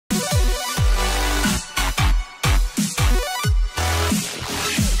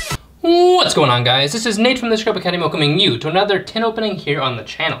What's going on, guys? This is Nate from the Scrub Academy welcoming you to another tin opening here on the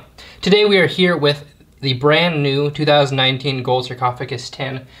channel. Today we are here with the brand new 2019 Gold Sarcophagus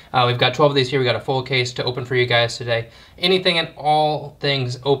tin. We've got 12 of these here. We got a full case to open for you guys today. Anything and all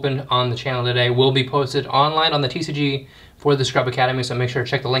things opened on the channel today will be posted online on the TCG for the Scrub Academy, so make sure to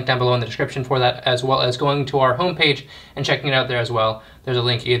check the link down below in the description for that, as well as going to our homepage and checking it out there as well. There's a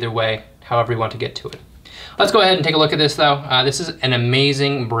link either way, however you want to get to it. Let's go ahead and take a look at this though. This is an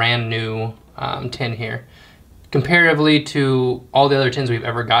amazing brand new tin here. Comparatively to all the other tins we've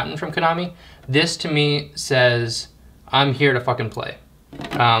ever gotten from Konami, this to me says, I'm here to fucking play.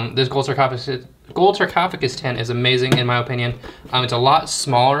 This Gold Sarcophagus tin is amazing in my opinion. It's a lot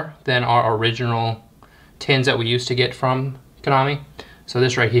smaller than our original tins that we used to get from Konami. So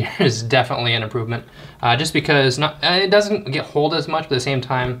this right here is definitely an improvement. Just because it doesn't hold as much, but at the same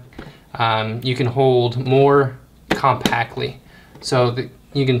time, you can hold more compactly. So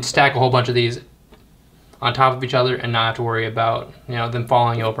you can stack a whole bunch of these on top of each other and not have to worry about, you know, them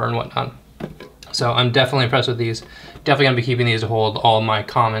falling over and whatnot. So I'm definitely impressed with these. Definitely gonna be keeping these to hold all my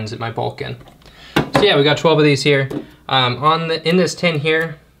commons and my bulk in. So yeah, we got 12 of these here. In this tin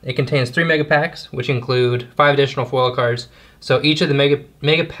here, it contains 3 mega packs, which include 5 additional foil cards. So each of the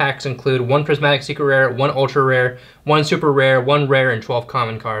mega packs include 1 prismatic secret rare, 1 ultra rare, 1 super rare, 1 rare, and 12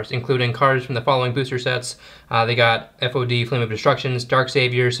 common cards, including cards from the following booster sets. They got FOD, Flame of Destructions, Dark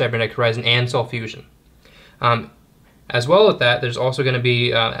Savior, Cybernetic Horizon, and Soul Fusion. As well with that, there's also going to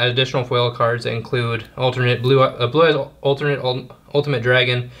be additional foil cards that include alternate Blue Eyes alternate Ultimate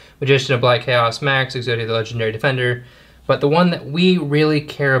Dragon, Magician of Black Chaos Max, YuGiOh the Legendary Defender. But the one that we really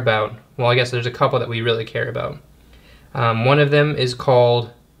care about, well, I guess there's a couple that we really care about. One of them is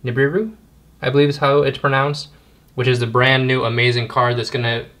called Nibiru, I believe is how it's pronounced, which is the brand new amazing card that's going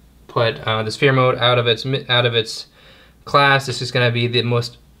to put the Sphere Mode out of its class. This is going to be the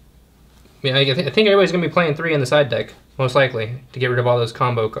most. I think everybody's going to be playing 3 in the side deck, most likely, to get rid of all those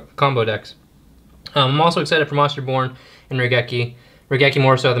combo decks. I'm also excited for Monster Born and Regeki. Regeki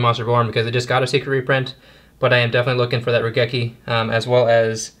more so than Monster Born because it just got a secret reprint, but I am definitely looking for that Regeki, as well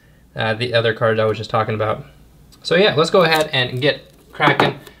as the other cards I was just talking about. So yeah, let's go ahead and get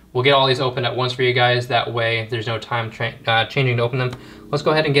cracking. We'll get all these opened at once for you guys. That way there's no time changing to open them. Let's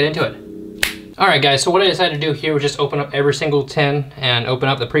go ahead and get into it. Alright guys, so what I decided to do here was just open up every single tin and open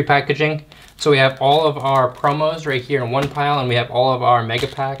up the pre-packaging. So we have all of our promos right here in one pile, and we have all of our mega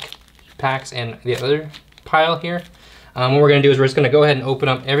packs in the other pile here. What we're going to do is we're just going to go ahead and open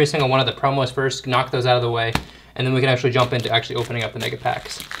up every single one of the promos first, knock those out of the way, and then we can actually jump into actually opening up the mega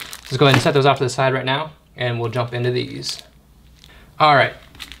packs. So let's go ahead and set those off to the side right now, and we'll jump into these. Alright.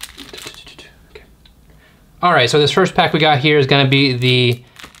 Okay. Alright, so this first pack we got here is going to be the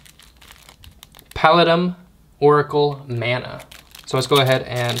Paladin Oracle Mana. So let's go ahead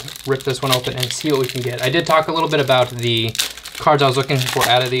and rip this one open and see what we can get. I did talk a little bit about the cards I was looking for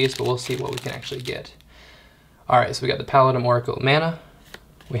out of these, but we'll see what we can actually get. Alright, so we got the Paladin Oracle Mana.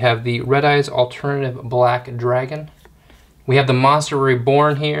 We have the Red Eyes Alternative Black Dragon. We have the Monster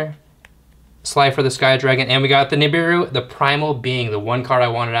Reborn here. Slide for the Sky Dragon. And we got the Nibiru, the Primal Being, the one card I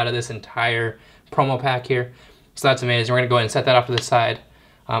wanted out of this entire promo pack here. So that's amazing. We're going to go ahead and set that off to the side.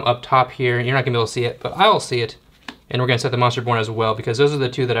 Up top here, you're not going to be able to see it, but I will see it. And we're going to set the Monster Born as well, because those are the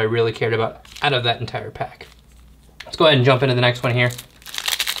 2 that I really cared about out of that entire pack. Let's go ahead and jump into the next one here.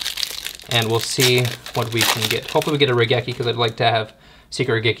 And we'll see what we can get. Hopefully we get a Regeki, because I'd like to have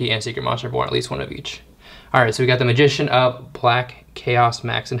Secret Regeki and Secret Monster Born, at least one of each. Alright, so we got the Magician of Black Chaos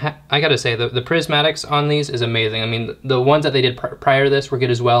Max. And I gotta say, the prismatics on these is amazing. I mean, the ones that they did prior to this were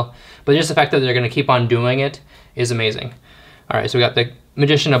good as well. But just the fact that they're going to keep on doing it is amazing. Alright, so we got the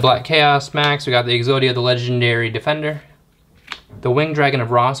Magician of Black Chaos Max, we got the YuGiOh the Legendary Defender, the Winged Dragon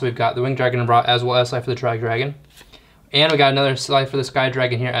of Ra, so we've got the Winged Dragon of Ra as well as Slide for the Tri Dragon, and we got another Slide for the Sky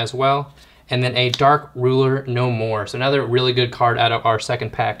Dragon here as well, and then a Dark Ruler No More, so another really good card out of our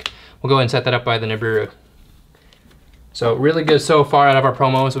second pack. We'll go ahead and set that up by the Nibiru. So really good so far out of our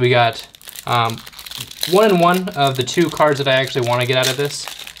promos. We got 1 and 1 of the 2 cards that I actually want to get out of this,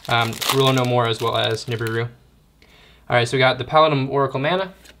 Ruler No More as well as Nibiru. Alright, so we got the Paladin Oracle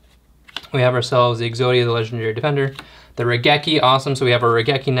Mana. We have ourselves the YuGiOh the Legendary Defender. The Regeki, awesome, so we have our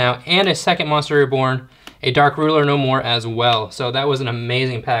Regeki now, and a second Monster Reborn, a Dark Ruler No More as well. So that was an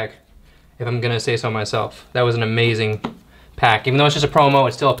amazing pack, if I'm going to say so myself. That was an amazing pack. Even though it's just a promo,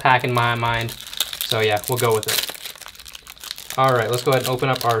 it's still a pack in my mind. So yeah, we'll go with it. Alright, let's go ahead and open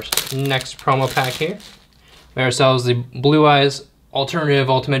up our next promo pack here. We have ourselves the Blue Eyes Alternative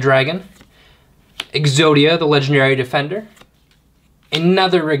Ultimate Dragon. YuGiOh the Legendary Defender,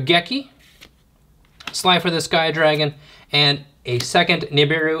 another Regeki, Slide for the Sky Dragon, and a second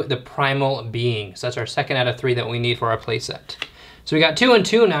Nibiru, the Primal Being. So that's our second out of 3 that we need for our playset. So we got 2 and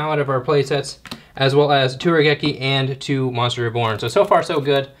 2 now out of our playsets, as well as 2 Regeki and 2 Monster Reborn. So far so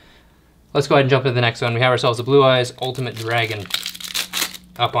good. Let's go ahead and jump into the next one. We have ourselves a Blue Eyes Ultimate Dragon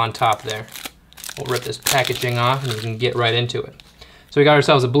up on top there. We'll rip this packaging off and we can get right into it. So we got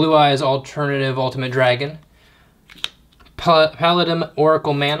ourselves a Blue Eyes Alternative Ultimate Dragon, Paladin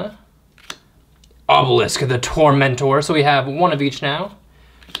Oracle Mana, Obelisk the Tormentor, so we have 1 of each now,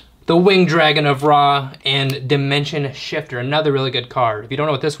 the Winged Dragon of Ra, and Dimension Shifter, another really good card. If you don't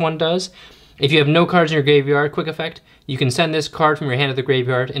know what this one does, if you have no cards in your graveyard, quick effect, you can send this card from your hand to the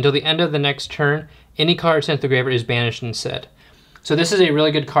graveyard. Until the end of the next turn, any card sent to the graveyard is banished instead. So this is a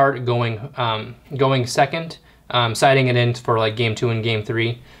really good card going second, siding it in for like game 2 and game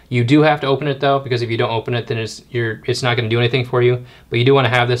 3. You do have to open it though, because if you don't open it, then it's not going to do anything for you. But you do want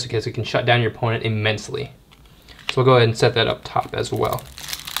to have this because it can shut down your opponent immensely. So we'll go ahead and set that up top as well.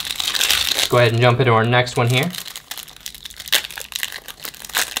 Let's go ahead and jump into our next one here.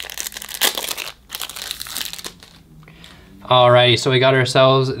 Alrighty, so we got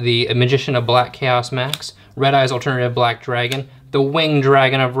ourselves the Magician of Black Chaos Max, Red Eyes Alternative Black Dragon, the Winged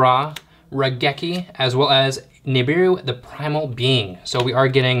Dragon of Ra, Regeki, as well as Nibiru, the Primal Being. So we are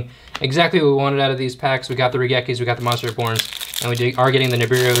getting exactly what we wanted out of these packs. We got the Regekis, we got the Monster Reborns, and we are getting the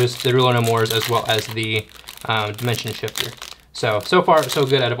Nibirus, the Ruler No Mores, as well as the Dimension Shifter. So far so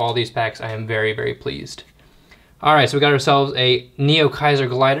good out of all these packs. I am very, very pleased. Alright, so we got ourselves a Neo Kaiser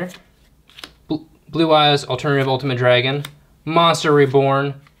Glider, Blue Eyes Alternative Ultimate Dragon, Monster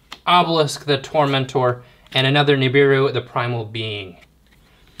Reborn, Obelisk the Tormentor, and another Nibiru, the Primal Being.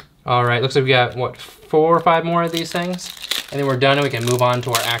 Alright, looks like we got, what, 4 or 5 more of these things? And then we're done and we can move on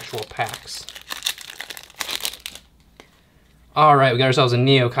to our actual packs. Alright, we got ourselves a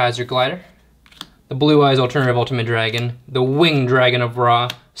Neo Kaiser Glider, the Blue Eyes Alternative Ultimate Dragon, the Winged Dragon of Ra,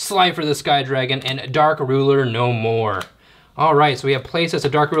 Slifer the Sky Dragon, and Dark Ruler No More. Alright, so we have playsets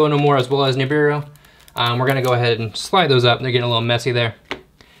of Dark Ruler No More as well as Nibiru. We're going to go ahead and slide those up. They're getting a little messy there.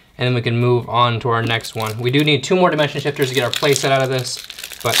 And then we can move on to our next one. We do need 2 more Dimension Shifters to get our playset out of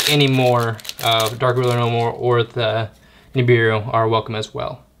this, but any more of Dark Ruler No More or the Nibiru are welcome as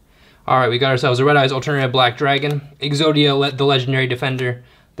well. Alright, we got ourselves a Red Eyes Alternative Black Dragon, Exodia the Legendary Defender,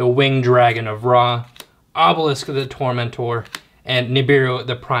 the Winged Dragon of Ra, Obelisk the Tormentor, and Nibiru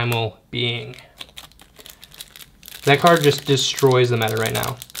the Primal Being. That card just destroys the meta right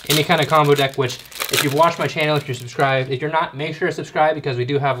now. Any kind of combo deck, which if you've watched my channel, if you're subscribed, if you're not, make sure to subscribe because we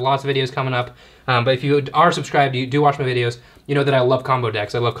do have lots of videos coming up. But if you are subscribed, you do watch my videos, you know that I love combo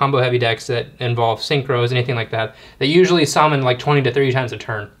decks. I love combo heavy decks that involve synchros, anything like that. They usually summon like 20 to 30 times a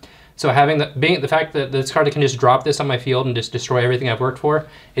turn. So having the fact that this card can just drop this on my field and just destroy everything I've worked for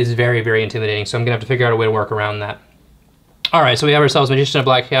is very, very intimidating. So I'm gonna have to figure out a way to work around that. All right, so we have ourselves Magician of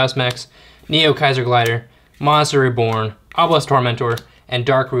Black Chaos Max, Neo Kaiser Glider, Monster Reborn, Obelisk Tormentor, and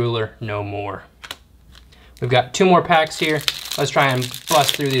Dark Ruler No More. We've got 2 more packs here. Let's try and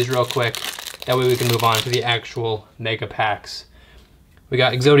bust through these real quick. That way we can move on to the actual mega packs. We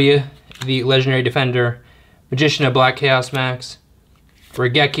got Exodia, the Legendary Defender, Magician of Black Chaos Max,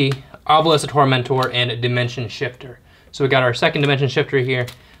 Regeki, Obelisk the Tormentor, and Dimension Shifter. So we got our second Dimension Shifter here.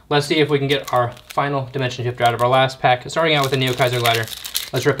 Let's see if we can get our final Dimension Shifter out of our last pack. Starting out with the Neo Kaiser Glider.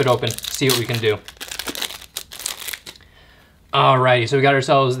 Let's rip it open, see what we can do. Alrighty, so we got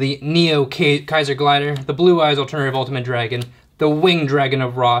ourselves the Neo Kaiser Glider, the Blue Eyes Alternative Ultimate Dragon, the Winged Dragon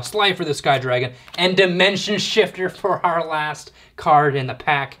of Ra, Slifer the Sky Dragon, and Dimension Shifter for our last card in the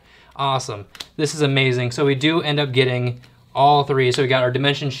pack. Awesome. This is amazing. So we do end up getting all 3. So we got our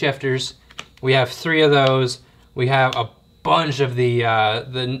Dimension Shifters. We have 3 of those. We have a bunch of the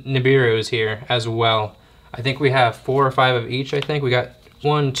Nibirus here as well. I think we have 4 or 5 of each, I think. We got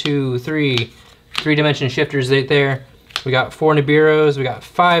 1, 2, 3 Dimension Shifters there. We got 4 Nibirus, we got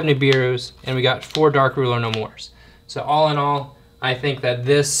 5 Nibirus, and we got 4 Dark Ruler No Mores. So all in all, I think that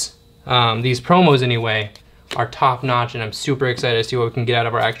these promos anyway, are top notch, and I'm super excited to see what we can get out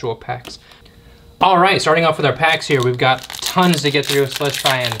of our actual packs. All right, starting off with our packs here, we've got tons to get through, so let's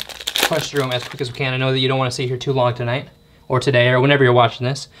try and push through them as quick as we can. I know that you don't want to sit here too long tonight, or today, or whenever you're watching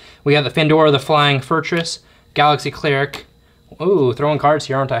this. We have the Findora the Flying Fortress, Galaxy Cleric. Ooh, throwing cards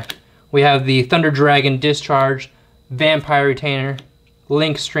here, aren't I? We have the Thunder Dragon Discharge, Vampire Retainer,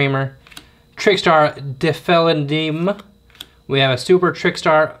 Link Streamer, Trickstar Defelindim. We have a Super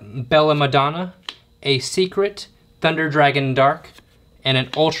Trickstar Bella Madonna, a Secret Thunder Dragon Dark, and an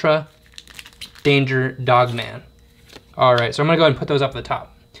Ultra Danger Dogman. Alright, so I'm going to go ahead and put those up at the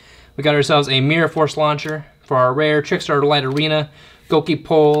top. We got ourselves a Mirror Force Launcher for our rare, Trickstar Light Arena, Goki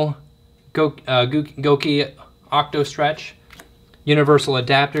Pole, Goki Octo Stretch, Universal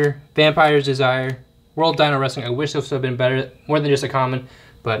Adapter, Vampire's Desire, World Dino Wrestling. I wish this would have been better, more than just a common,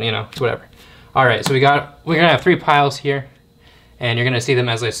 but you know, it's whatever. All right, so we're gonna have 3 piles here, and you're gonna see them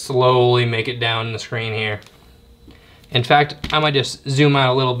as I slowly make it down the screen here. In fact, I might just zoom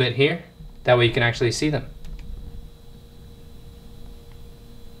out a little bit here, that way you can actually see them.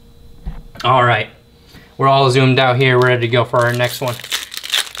 All right, we're all zoomed out here, we're ready to go for our next one.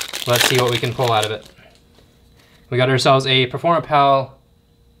 Let's see what we can pull out of it. We got ourselves a Performance Pal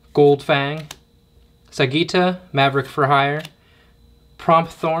Gold Fang, Sagita, Maverick for Hire,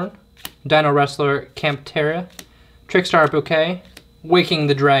 Prompt Thorn, Dino Wrestler Camptera, Trickstar Bouquet, Waking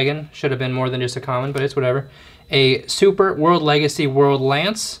the Dragon, should have been more than just a common, but it's whatever. A Super World Legacy World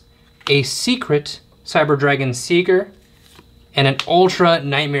Lance, a Secret Cyber Dragon Seeker, and an Ultra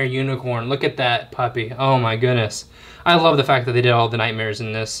Nightmare Unicorn. Look at that puppy. Oh my goodness. I love the fact that they did all the nightmares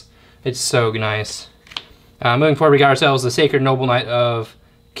in this. It's so nice. Moving forward, we got ourselves the Sacred Noble Knight of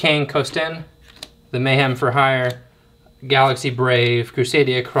King Kosten, the Mayhem for Hire, Galaxy Brave,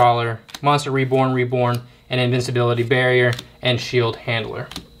 Crusadia Crawler, Monster Reborn, and Invincibility Barrier, and Shield Handler.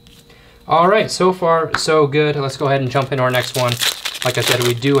 All right, so far so good. Let's go ahead and jump into our next one. Like I said,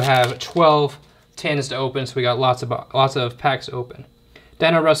 we do have 12 tins to open, so we got lots of packs open.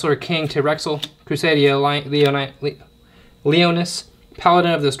 Dino Wrestler King T-Rexel, Crusadia Leonis,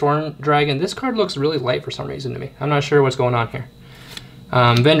 Paladin of the Storm Dragon. This card looks really light for some reason to me. I'm not sure what's going on here.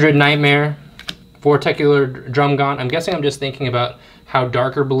 Vendred Nightmare, Vorticular Drumgon. I'm guessing I'm just thinking about how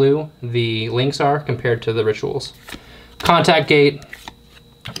darker blue the links are compared to the rituals. Contact Gate,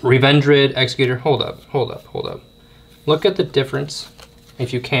 Revendred Executor. Hold up. Look at the difference,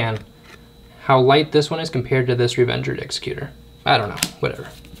 if you can, how light this one is compared to this Revendred Executor. I don't know, whatever.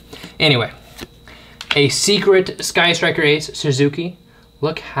 Anyway, a Secret Sky Striker Ace Suzuki.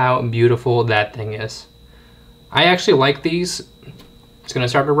 Look how beautiful that thing is. I actually like these. It's gonna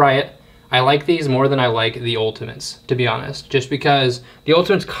start a riot. I like these more than I like the Ultimates, to be honest, just because the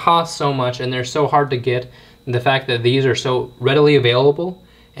Ultimates cost so much and they're so hard to get. And the fact that these are so readily available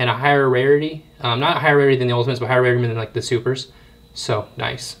and a higher rarity, not higher rarity than the Ultimates, but higher rarity than like the Supers. So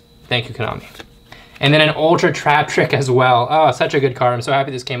nice. Thank you, Konami. And then an Ultra Trap Trick as well. Oh, such a good card. I'm so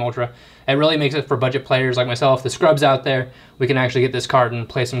happy this came Ultra. It really makes it for budget players like myself, the scrubs out there. We can actually get this card and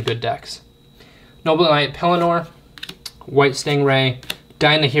play some good decks. Noble Knight Pelennor, White Stingray,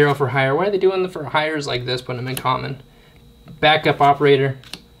 Dyna Hero for Hire. Why are they doing the for hires like this, putting them in common? Backup Operator,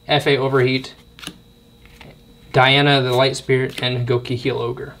 FA Overheat, Diana the Light Spirit, and Goki Heel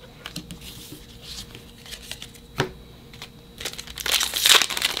Ogre.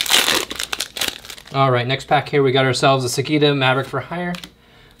 Alright, next pack here we got ourselves a Sakita Maverick for Hire,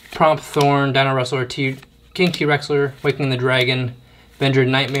 Prompt Thorn, Dino Wrestler, King T-Rexler, Waking the Dragon, Vendred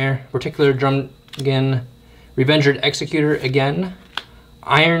Nightmare, Particular Drumgon, Revenged Executor again,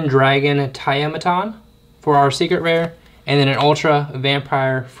 Iron Dragon Tiamaton for our secret rare, and then an Ultra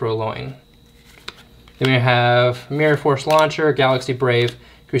Vampire for Loin. Then we have Mirror Force Launcher, Galaxy Brave,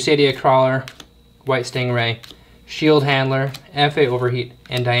 Crusadia Crawler, White Stingray, Shield Handler, FA Overheat,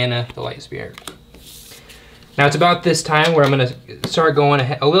 and Diana the Light Spirit. Now it's about this time where I'm going to start going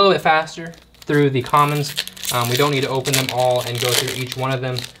a little bit faster through the commons. We don't need to open them all and go through each one of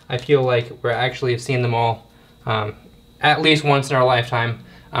them. I feel like we're actually have seen them all at least once in our lifetime.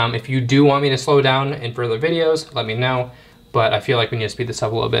 If you do want me to slow down in further videos, let me know. But I feel like we need to speed this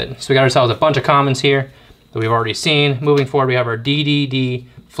up a little bit. So we got ourselves a bunch of commons here that we've already seen. Moving forward, we have our DDD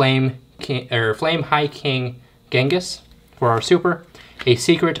Flame High King Genghis for our super, a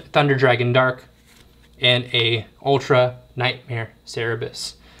Secret Thunder Dragon Dark, and a Ultra Nightmare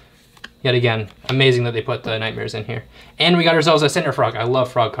Cerebus. Yet again, amazing that they put the nightmares in here. And we got ourselves a Cinder Frog. I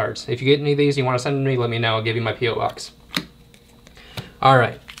love frog cards. If you get any of these, you want to send them to me, let me know. I'll give you my P.O. box. All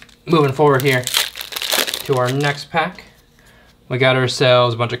right, moving forward here to our next pack. We got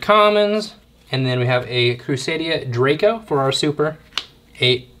ourselves a bunch of commons, and then we have a Crusadia Draco for our super,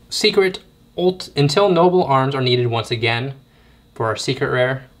 a Secret Until Noble Arms Are Needed Once Again for our secret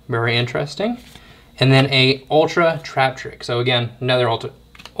rare. Very interesting. And then a Ultra Trap Trick. So again, another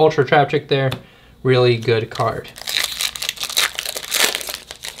Ultra Trap Trick there. Really good card.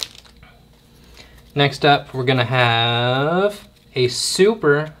 Next up, we're gonna have a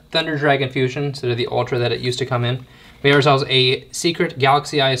Super Thunder Dragon Fusion instead of the Ultra that it used to come in. We have ourselves a Secret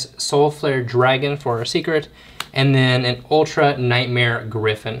Galaxy Ice Soul Flare Dragon for our secret, and then an Ultra Nightmare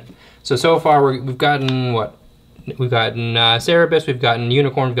Griffin. So far we've gotten what? We've gotten Cerebus, we've gotten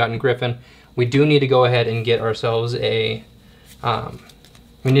Unicorn, we've gotten Griffin. We do need to go ahead and get ourselves a,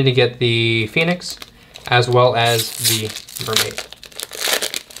 we need to get the Phoenix as well as the Mermaid.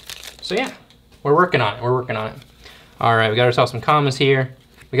 So yeah, we're working on it, All right, we got ourselves some commons here.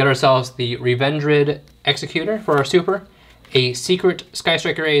 We got ourselves the Revendrid Executor for our super, a Secret Sky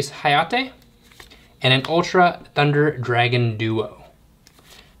Striker Ace Hayate, and an Ultra Thunder Dragon Duo.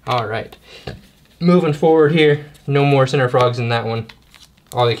 All right, moving forward here, no more Center Frogs in that one.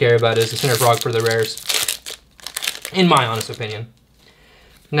 All they care about is the Center Frog for the rares, in my honest opinion.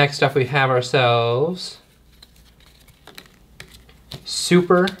 Next up, we have ourselves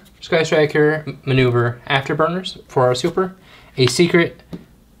Super Sky Striker Maneuver Afterburners for our super, a Secret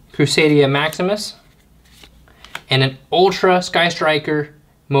Crusadia Maximus, and an Ultra Sky Striker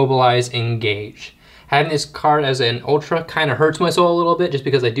Mobilize Engage. Having this card as an Ultra kind of hurts my soul a little bit, just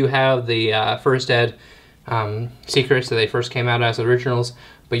because I do have the First Ed secrets that they first came out as originals.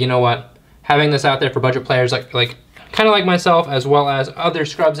 But you know what? Having this out there for budget players like kind of like myself, as well as other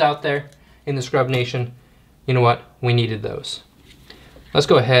scrubs out there in the Scrub Nation, you know what? We needed those. Let's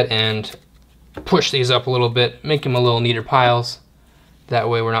go ahead and push these up a little bit, make them a little neater piles. That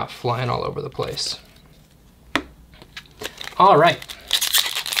way we're not flying all over the place. All right.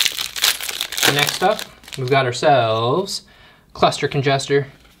 Next up, we've got ourselves Cluster Congester,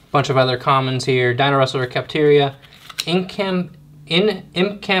 bunch of other commons here, Dino Wrestler Capteria, Incantation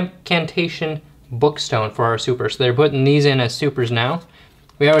Bookstone for our super. So they're putting these in as supers now.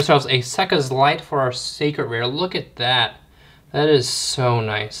 We have ourselves a Sekka's Light for our Sacred Rare. Look at that. That is so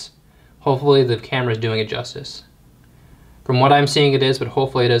nice. Hopefully the camera's doing it justice. From what I'm seeing it is, but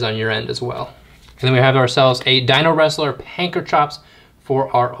hopefully it is on your end as well. And then we have ourselves a Dino Wrestler Pankerchops for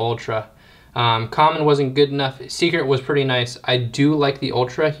our Ultra. Common wasn't good enough. Secret was pretty nice. I do like the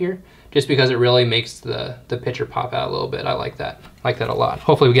Ultra here, just because it really makes the picture pop out a little bit. I like that. I like that a lot.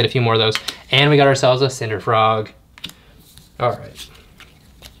 Hopefully we get a few more of those. And we got ourselves a Cinder Frog. All right.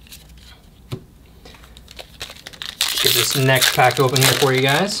 Get this next pack open here for you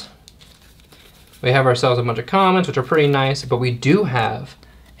guys. We have ourselves a bunch of commons, which are pretty nice, but we do have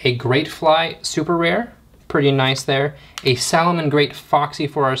a Great Fly Super Rare. Pretty nice there. A Salomon Great Foxy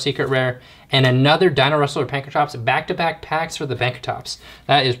for our Secret Rare, and another Dino Wrestler Pankerchops, back-to-back packs for the Pankerchops.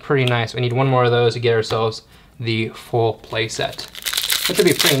 That is pretty nice. We need one more of those to get ourselves the full play set. Which would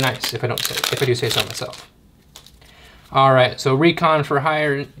be pretty nice if I do say so myself. All right, so Recon for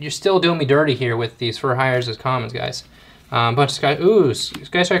hire. You're still doing me dirty here with these for hires as commons, guys. Bunch of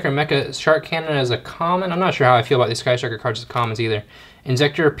Sky Striker Mecha Shark Cannon as a common. I'm not sure how I feel about these Sky Striker cards as commons either.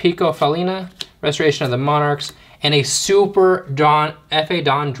 Inzektor Pico Falina, Restoration of the Monarchs, and a Super F.A.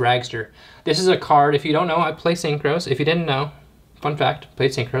 Dawn Dragster. This is a card, if you don't know, I play Synchros. If you didn't know, fun fact,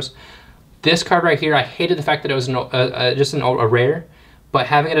 played Synchros. This card right here, I hated the fact that it was just a rare, but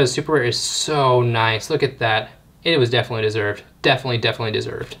having it as a super rare is so nice. Look at that. It was definitely deserved. Definitely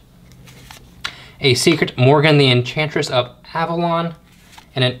deserved. A Secret Morgan the Enchantress of Avalon,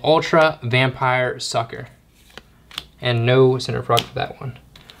 and an Ultra Vampire Sucker. And no Cinder Frog for that one.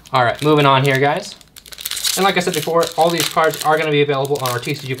 All right, moving on here, guys. And like I said before, all these cards are going to be available on our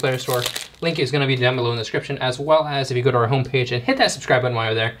TCG Player Store. Link is going to be down below in the description, as well as if you go to our homepage and hit that subscribe button while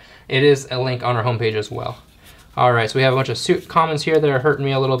you're there, it is a link on our homepage as well. All right, so we have a bunch of commons here that are hurting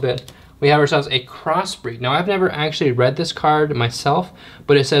me a little bit. We have ourselves a Crossbreed. Now, I've never actually read this card myself,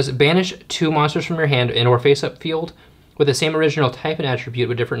 but it says banish 2 monsters from your hand and or face-up field with the same original type and attribute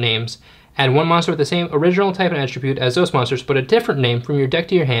with different names. Add 1 monster with the same original type and attribute as those monsters, but a different name from your deck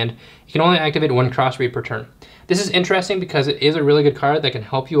to your hand. You can only activate 1 Crossbreed per turn. This is interesting because it is a really good card that can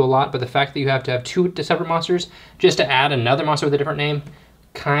help you a lot, but the fact that you have to have 2 separate monsters just to add another monster with a different name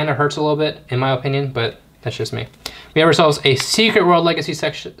kind of hurts a little bit, in my opinion, but that's just me. We have ourselves a Secret World Legacy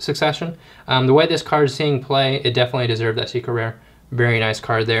Succession. The way this card is seeing play, it definitely deserved that Secret Rare. Very nice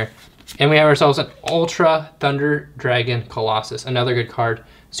card there. And we have ourselves an Ultra Thunder Dragon Colossus. Another good card.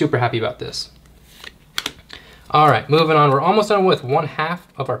 Super happy about this. All right, moving on. We're almost done with 1/2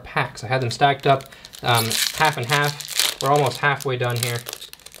 of our packs. I had them stacked up half and half. We're almost halfway done here,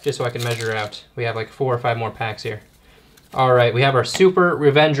 just so I can measure out. We have like 4 or 5 more packs here. All right, we have our Super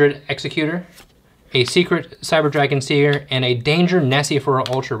Revendrid Executor, a Secret Cyber Dragon Seer, and a Danger Nessie for our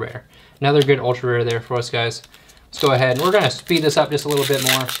Ultra Rare. Another good Ultra Rare there for us, guys. Let's go ahead. We're going to speed this up just a little bit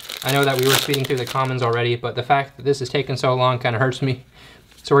more. I know that we were speeding through the commons already, but the fact that this has taken so long kind of hurts me.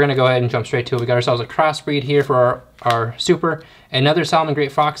 So we're going to go ahead and jump straight to it. We got ourselves a Crossbreed here for our Super, another Salomon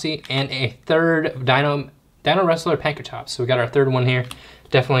Great Foxy, and a third Dino Wrestler Pankerchops. So we got our third one here.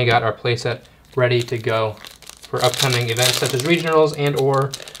 Definitely got our playset ready to go for upcoming events such as regionals and or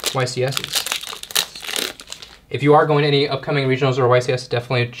YCSs. If you are going to any upcoming regionals or YCS,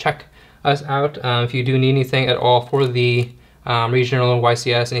 definitely check us out. If you do need anything at all for the regional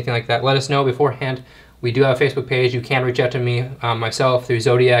YCS, anything like that, let us know beforehand. We do have a Facebook page. You can reach out to me myself through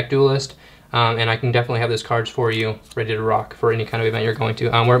Zodiac Duelist. and I can definitely have those cards for you ready to rock for any kind of event you're going to.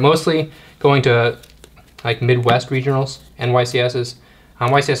 We're mostly going to like Midwest regionals and YCSs.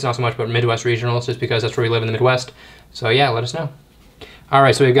 YCS not so much, but Midwest regionals, just because that's where we live in the Midwest. So yeah, let us know. All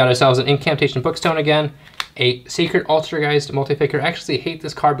right, so we've got ourselves an Incantation Bookstone again, a Secret Altergeist Multi-Faker. I actually hate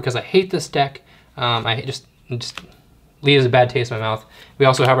this card because I hate this deck. I just leaves a bad taste in my mouth. We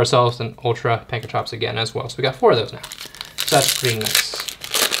also have ourselves an Ultra Pankratops again as well. So we got 4 of those now. So that's pretty nice.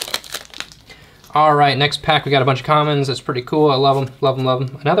 All right, next pack, we got a bunch of commons. That's pretty cool. I love them, love them, love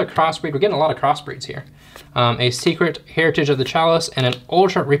them. Another crossbreed. We're getting a lot of crossbreeds here. A Secret Heritage of the Chalice and an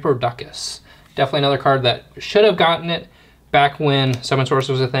Ultra Reproductus. Definitely another card that should have gotten it back when Summon Source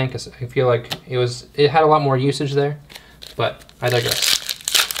was a thing, because I feel like it had a lot more usage there, but I digress.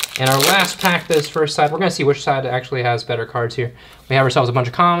 And our last pack, this first side, we're going to see which side actually has better cards here. We have ourselves a bunch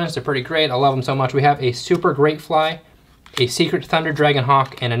of commons. They're pretty great. I love them so much. We have a Super Great Fly, a Secret Thunder Dragon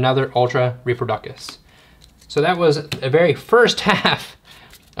Hawk, and another Ultra Reproductus. So that was the very first half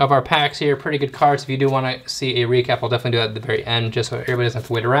of our packs here. Pretty good cards. If you do want to see a recap, I'll definitely do that at the very end, just so everybody doesn't have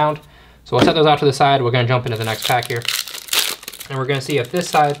to wait around. So we'll set those out to the side. We're going to jump into the next pack here. And we're going to see if this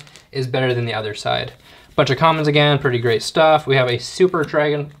side is better than the other side. Bunch of commons again, pretty great stuff. We have a Super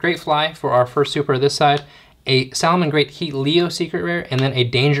Dragon Great Fly for our first super this side, a Salomon Great Heat Leo Secret Rare, and then a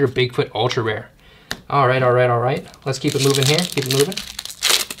Danger Bigfoot Ultra Rare. All right, all right, all right. Let's keep it moving here, keep it moving.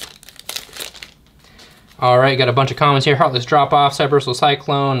 All right, got a bunch of commons here. Heartless Drop Off, Cybersal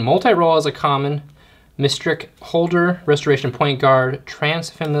Cyclone, Multi-Roll as a common, Mystic Holder, Restoration Point Guard,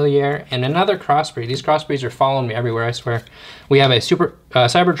 Transfamiliar, and another crossbreed. These crossbreeds are following me everywhere, I swear. We have a Super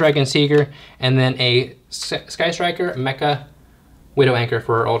Cyber Dragon Seeger, and then a Sky Striker Mecha Widow Anchor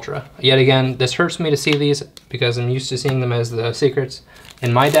for our Ultra. Yet again, this hurts me to see these because I'm used to seeing them as the secrets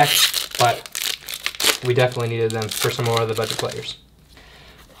in my deck, but we definitely needed them for some more of the budget players.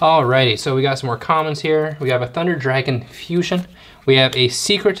 Alrighty, so we got some more commons here. We have a Thunder Dragon Fusion. We have a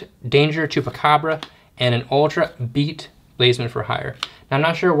Secret Danger Chupacabra, and an Ultra Beat Blazeman for Hire. Now, I'm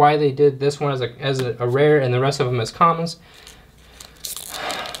not sure why they did this one as a rare and the rest of them as commons.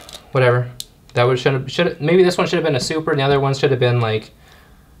 Whatever. That should maybe this one should have been a super, and the other ones should have been like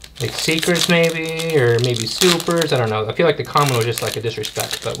secrets maybe, or maybe supers. I don't know. I feel like the common was just like a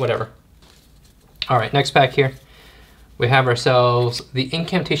disrespect, but whatever. All right, next pack here. We have ourselves the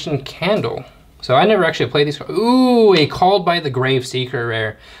Incantation Candle. So I never actually played these cards. Ooh, a Called by the Grave Secret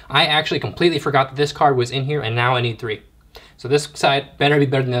Rare. I actually completely forgot that this card was in here, and now I need 3. So this side better be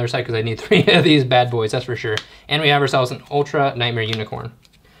better than the other side because I need 3 of these bad boys, that's for sure. And we have ourselves an Ultra Nightmare Unicorn.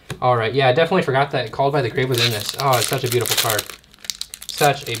 All right, yeah, I definitely forgot that Called by the Grave was in this. Oh, it's such a beautiful card.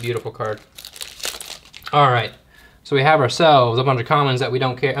 Such a beautiful card. All right, so we have ourselves a bunch of commons that we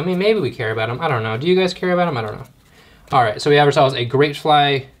don't care. I mean, maybe we care about them. I don't know. Do you guys care about them? I don't know. All right, so we have ourselves a Great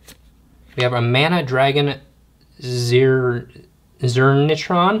Fly. We have a Mana Dragon Zernitron.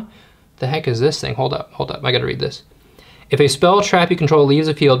 The heck is this thing? Hold up, I gotta read this. If a spell trap you control leaves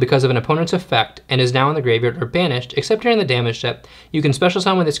the field because of an opponent's effect and is now in the graveyard or banished, except during the damage step, you can special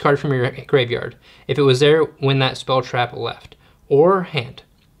summon this card from your graveyard if it was there when that spell trap left, or hand,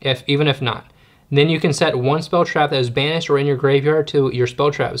 even if not. Then you can set one spell trap that is banished or in your graveyard to your spell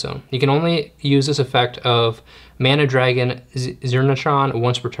trap zone. You can only use this effect of Mana Dragon Zernitron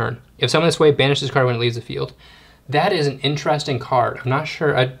once per turn. If summoned this way, banish this card when it leaves the field. That is an interesting card. I'm not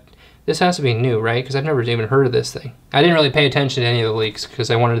sure. This has to be new, right? Because I've never even heard of this thing. I didn't really pay attention to any of the leaks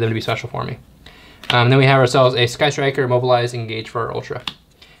because I wanted them to be special for me. Then we have ourselves a Sky Striker, Mobilize, Engage for our Ultra.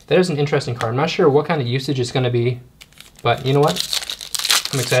 That is an interesting card. I'm not sure what kind of usage it's going to be, but you know what?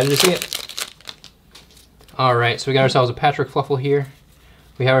 I'm excited to see it. All right, so we got ourselves a Patrick Fluffle here.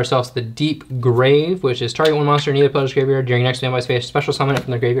 We have ourselves the Deep Grave, which is target one monster in either player's graveyard during next standby phase, special summon it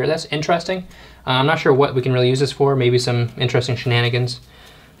from the graveyard. That's interesting. I'm not sure what we can really use this for. Maybe some interesting shenanigans.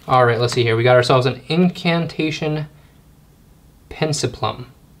 All right, let's see here. We got ourselves an Incantation Pensiplum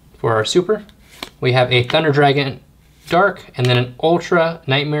for our super. We have a Thunder Dragon Dark, and then an Ultra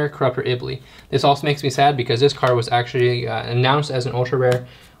Nightmare Corruptor Ibly. This also makes me sad because this card was actually announced as an ultra rare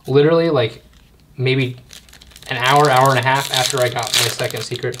literally like maybe an hour and a half after I got my second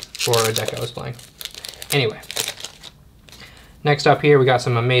secret for a deck I was playing. Anyway, next up here we got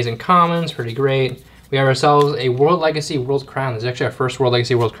some amazing commons, pretty great. We have ourselves a World Legacy World Crown. This is actually our first World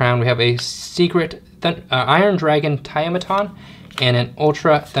Legacy World Crown. We have a Secret Iron Dragon Tiamaton and an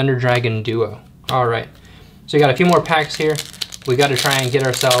Ultra Thunder Dragon Duo. All right, so we got a few more packs here. We got to try and get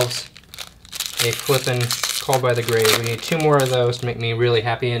ourselves a flippin' Called by the Grave. We need 2 more of those to make me really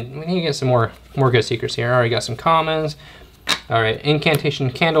happy, and we need to get some more good secrets here. Already got some commons. All right,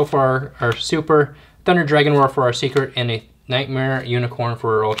 Incantation Candle for our super, Thunder Dragon Roar for our secret, and a Nightmare Unicorn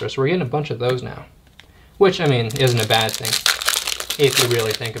for Ultra. So we're getting a bunch of those now. Which, I mean, isn't a bad thing, if you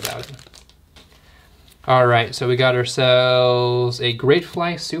really think about it. Alright, so we got ourselves a Great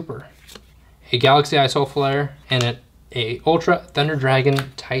Fly Super, a Galaxy Eye Soul Flare, and a Ultra Thunder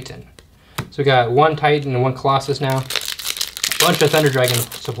Dragon Titan. So we got one Titan and one Colossus now. A bunch of Thunder Dragon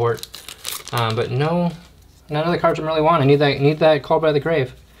support. But none of the cards I really want. I need that Called by the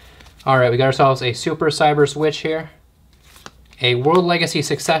Grave. Alright, we got ourselves a Super Cyber Switch here, a World Legacy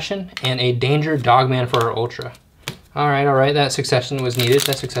Succession, and a Danger Dogman for our Ultra. Alright, that succession was needed.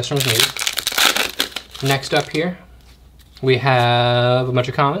 Next up here, we have a bunch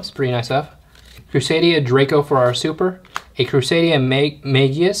of commons, pretty nice stuff. Crusadia Draco for our Super, a Crusadia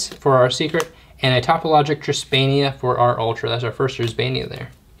Magius for our Secret, and a Topologic Trispania for our Ultra. That's our first Trispania there.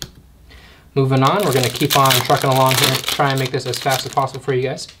 Moving on, we're going to keep on trucking along here, try and make this as fast as possible for you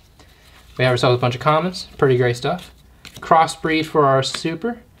guys. We have ourselves a bunch of commons, pretty great stuff. Crossbreed for our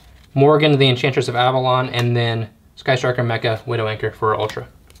Super, Morgan the Enchantress of Avalon, and then Sky Striker Mecha Widow Anchor for our Ultra.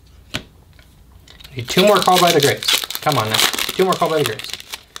 Need two more Called by the Graves. Come on now, two more Called by the Graves.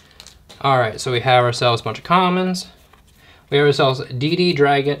 Alright, so we have ourselves a bunch of commons. We have ourselves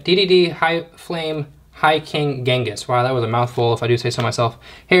DDD High Flame High King Genghis. Wow, that was a mouthful if I do say so myself.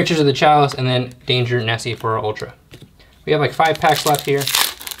 Heritage of the Chalice, and then Danger Nessie for our Ultra. We have like 5 packs left here.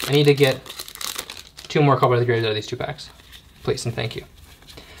 I need to get 2 more Called by the Graves out of these 2 packs. Please and thank you.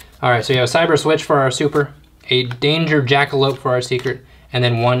 Alright, so we have a Cyber Switch for our Super, a Danger Jackalope for our Secret, and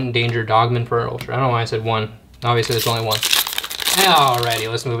then 1 Danger Dogman for our Ultra. I don't know why I said 1. Obviously there's only 1. Alrighty,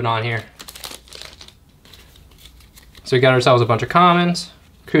 let's move it on here. So we got ourselves a bunch of commons.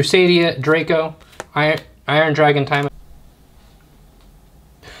 Crusadia Draco, Iron Dragon Time.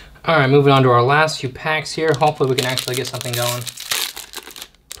 Alright, moving on to our last few packs here. Hopefully we can actually get something going.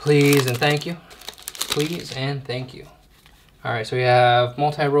 Please and thank you. Please and thank you. Alright, so we have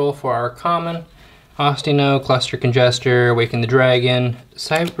multi-roll for our common. Ostino, Cluster Congester, Awaken the Dragon,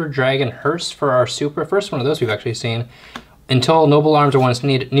 Cyber Dragon Hearse for our Super. First one of those we've actually seen. Until Noble Arms are once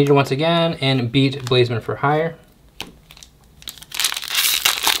needed once again, and Beat Blazeman for hire.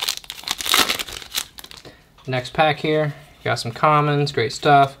 Next pack here, got some commons, great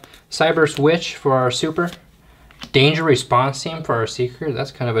stuff. Cyber Switch for our Super. Danger Response Team for our Secret,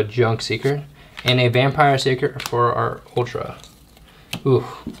 that's kind of a junk secret. And a Vampire Secret for our Ultra. Ooh,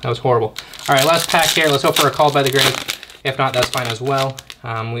 that was horrible. Alright, last pack here. Let's hope for a Called by the Grave. If not, that's fine as well.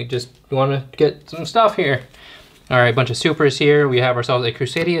 We just want to get some stuff here. Alright, bunch of supers here. We have ourselves a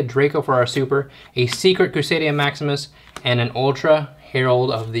Crusadia Draco for our Super, a Secret Crusadia Maximus, and an Ultra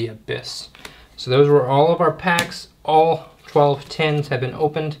Herald of the Abyss. So those were all of our packs. All 12 tins have been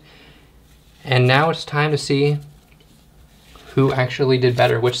opened. And now it's time to see who actually did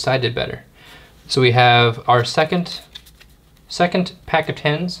better, which side did better. So we have our second pack of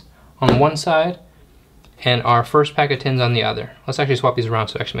tins on one side and our first pack of tins on the other. Let's actually swap these around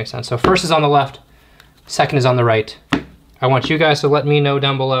so it actually makes sense. So first is on the left, second is on the right. I want you guys to let me know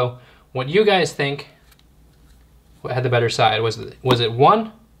down below what you guys think had the better side. Was it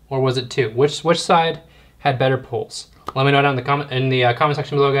 1 or was it 2? Which side had better pulls? Let me know down in the comment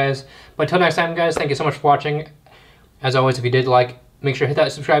section below, guys. But until next time, guys, thank you so much for watching. As always, if you did like, make sure to hit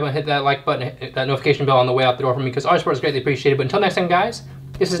that subscribe button, hit that like button, hit that notification bell on the way out the door for me, because all your support is greatly appreciated. But until next time, guys,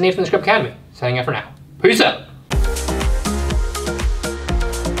 this is Nate from the Scrub Academy, signing out for now. Peace out!